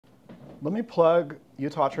Let me plug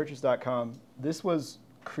utahchurches.com. This was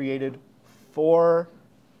created for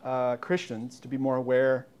Christians to be more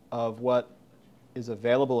aware of what is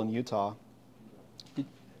available in Utah.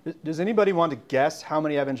 Does anybody want to guess how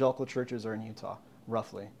many evangelical churches are in Utah,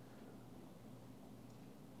 roughly?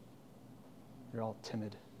 You're all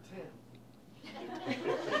timid. 10.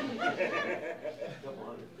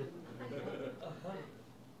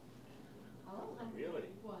 Really?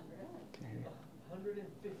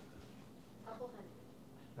 150.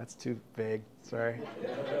 That's too vague. Sorry.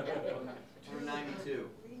 292.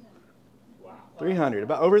 Wow. 300.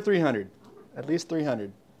 About over 300. At least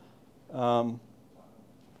 300.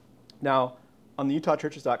 Now, on the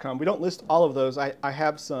utahchurches.com, we don't list all of those. I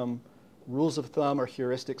have some rules of thumb or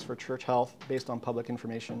heuristics for church health based on public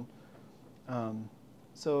information.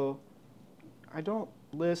 So I don't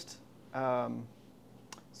list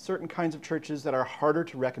certain kinds of churches that are harder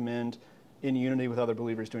to recommend in unity with other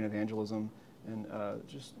believers doing evangelism and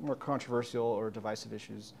just more controversial or divisive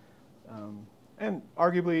issues, and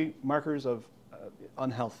arguably markers of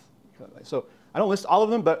unhealth. So I don't list all of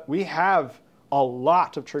them, but we have a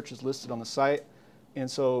lot of churches listed on the site, and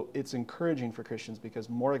so it's encouraging for Christians because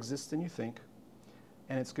more exists than you think,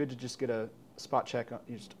 and it's good to just get a spot check,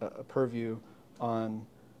 just a purview on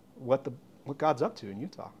what God's up to in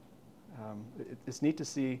Utah. It's neat to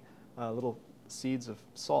see little seeds of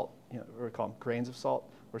salt, or we call them grains of salt,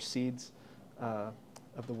 or seeds of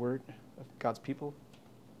the Word of God's people.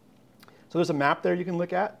 So there's a map there you can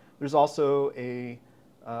look at. There's also a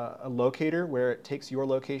locator where it takes your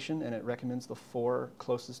location and it recommends the 4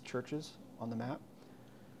 closest churches on the map.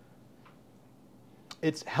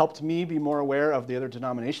 It's helped me be more aware of the other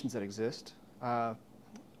denominations that exist. I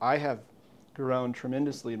have grown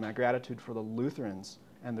tremendously in my gratitude for the Lutherans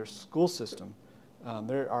and their school system.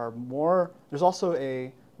 There's also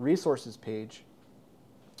a resources page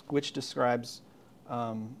which describes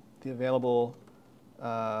the available,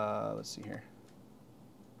 let's see here.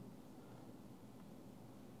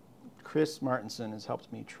 Chris Martinson has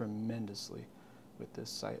helped me tremendously with this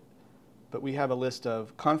site. But we have a list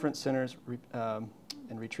of conference centers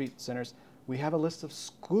and retreat centers. We have a list of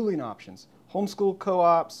schooling options, homeschool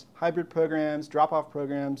co-ops, hybrid programs, drop-off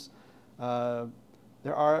programs.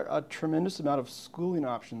 There are a tremendous amount of schooling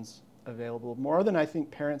options available, more than I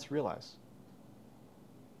think parents realize.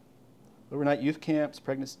 Overnight youth camps,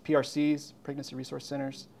 PRCs, pregnancy resource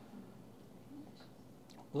centers.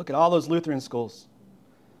 Look at all those Lutheran schools.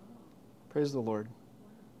 Praise the Lord.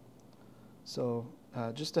 So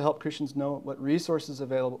just to help Christians know what resources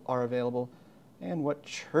are available and what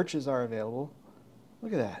churches are available,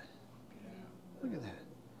 look at that. Look at that.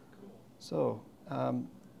 So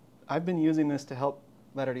I've been using this to help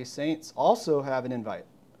Latter-day Saints also have an invite.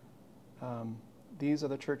 These are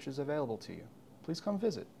the churches available to you. Please come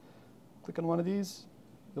visit. Click on one of these.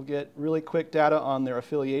 You'll get really quick data on their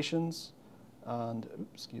affiliations. And,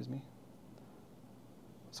 excuse me.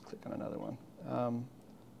 Let's click on another one.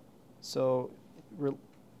 So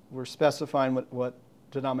we're specifying what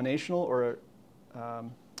denominational or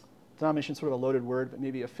denomination is sort of a loaded word, but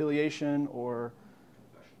maybe affiliation or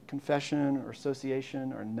confession or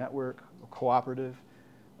association or network or cooperative.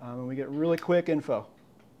 And we get really quick info.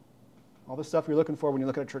 All the stuff you're looking for when you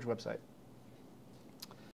look at a church website.